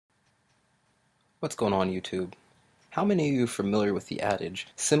What's going on, YouTube? How many of you are familiar with the adage,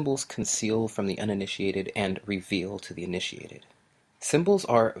 symbols conceal from the uninitiated and reveal to the initiated? Symbols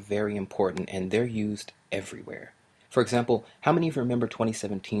are very important and they're used everywhere. For example, how many of you remember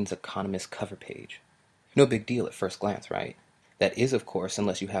 2017's Economist cover page? No big deal at first glance, right? That is, of course,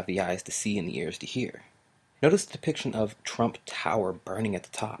 unless you have the eyes to see and the ears to hear. Notice the depiction of Trump Tower burning at the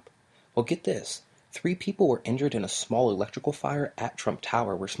top. Well, get this. 3 people were injured in a small electrical fire at Trump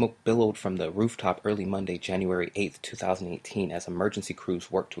Tower where smoke billowed from the rooftop early Monday, January 8, 2018, as emergency crews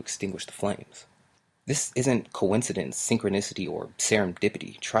worked to extinguish the flames. This isn't coincidence, synchronicity, or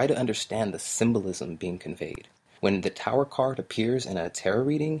serendipity. Try to understand the symbolism being conveyed. When the tower card appears in a tarot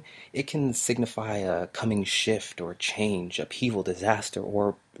reading, it can signify a coming shift or change, upheaval, disaster,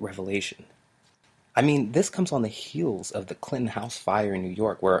 or revelation. I mean, this comes on the heels of the Clinton house fire in New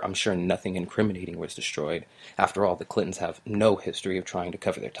York, where I'm sure nothing incriminating was destroyed. After all, the Clintons have no history of trying to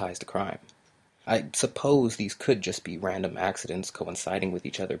cover their ties to crime. I suppose these could just be random accidents coinciding with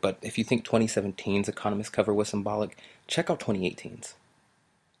each other, but if you think 2017's Economist cover was symbolic, check out 2018's.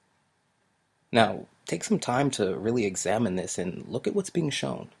 Now, take some time to really examine this and look at what's being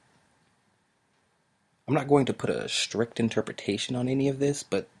shown. I'm not going to put a strict interpretation on any of this,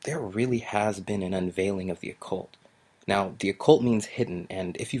 but there really has been an unveiling of the occult. Now, the occult means hidden,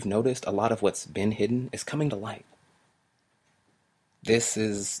 and if you've noticed, a lot of what's been hidden is coming to light. This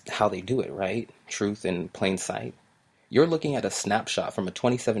is how they do it, right? Truth in plain sight. You're looking at a snapshot from a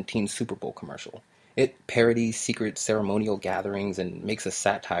 2017 Super Bowl commercial. It parodies secret ceremonial gatherings and makes a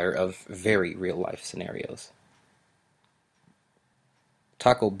satire of very real-life scenarios.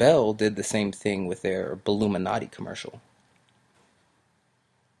 Taco Bell did the same thing with their Illuminati commercial.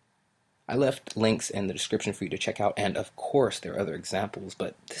 I left links in the description for you to check out, and of course there are other examples,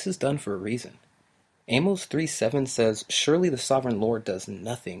 but this is done for a reason. Amos 3:7 says, "Surely the sovereign Lord does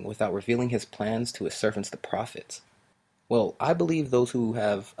nothing without revealing his plans to his servants the prophets." Well, I believe those who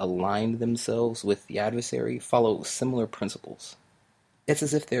have aligned themselves with the adversary follow similar principles. It's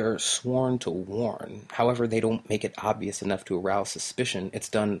as if they're sworn to warn. However, they don't make it obvious enough to arouse suspicion. It's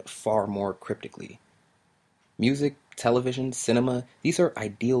done far more cryptically. Music, television, cinema, these are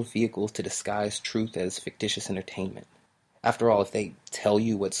ideal vehicles to disguise truth as fictitious entertainment. After all, if they tell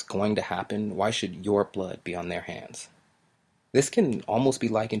you what's going to happen, why should your blood be on their hands? This can almost be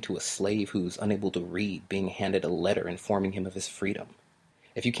likened to a slave who's unable to read being handed a letter informing him of his freedom.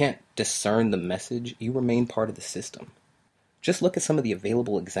 If you can't discern the message, you remain part of the system. Just look at some of the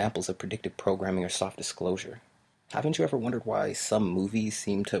available examples of predictive programming or soft disclosure. Haven't you ever wondered why some movies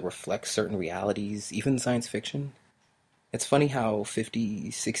seem to reflect certain realities, even science fiction? It's funny how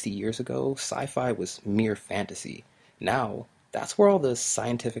 50, 60 years ago, sci-fi was mere fantasy. Now, that's where all the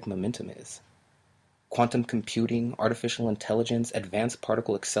scientific momentum is. Quantum computing, artificial intelligence, advanced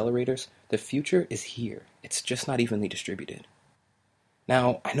particle accelerators, the future is here. It's just not evenly distributed.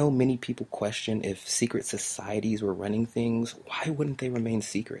 Now, I know many people question if secret societies were running things, why wouldn't they remain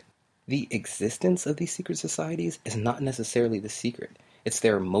secret? The existence of these secret societies is not necessarily the secret. It's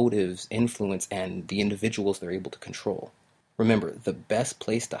their motives, influence, and the individuals they're able to control. Remember, the best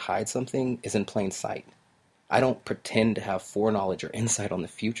place to hide something is in plain sight. I don't pretend to have foreknowledge or insight on the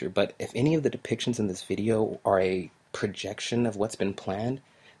future, but if any of the depictions in this video are a projection of what's been planned,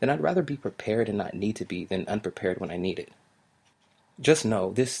 then I'd rather be prepared and not need to be than unprepared when I need it. Just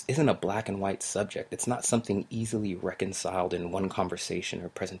know, this isn't a black and white subject. It's not something easily reconciled in one conversation or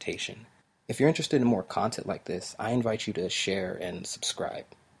presentation. If you're interested in more content like this, I invite you to share and subscribe.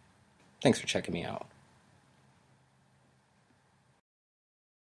 Thanks for checking me out.